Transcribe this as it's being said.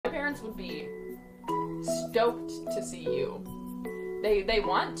parents would be stoked to see you. They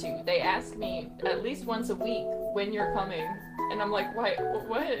want to. They ask me at least once a week when you're coming. And I'm like, what?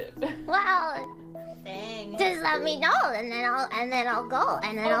 Well, dang. Just let me know, and then I'll go,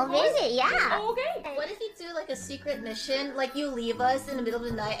 and then I'll visit. Yeah. Okay. What if you do like a secret mission, like you leave us in the middle of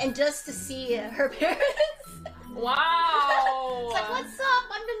the night, and just to see her parents? Wow. It's like, what's up?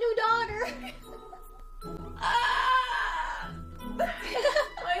 I'm the new daughter.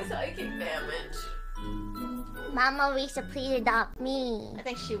 My psychic damage. Mama Risa, please adopt me. I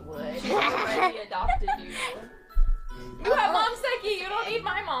think she would. She already adopted you. You have mom psyche. You don't need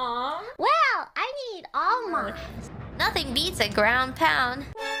my mom. Well, I need all moms. Nothing beats a ground pound.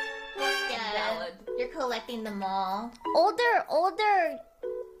 Yeah, Valid. you're collecting them all. Older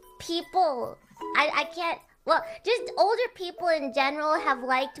people. I can't. Well, just older people in general have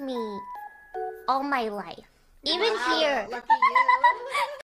liked me all my life. Even Wow, here. lucky you.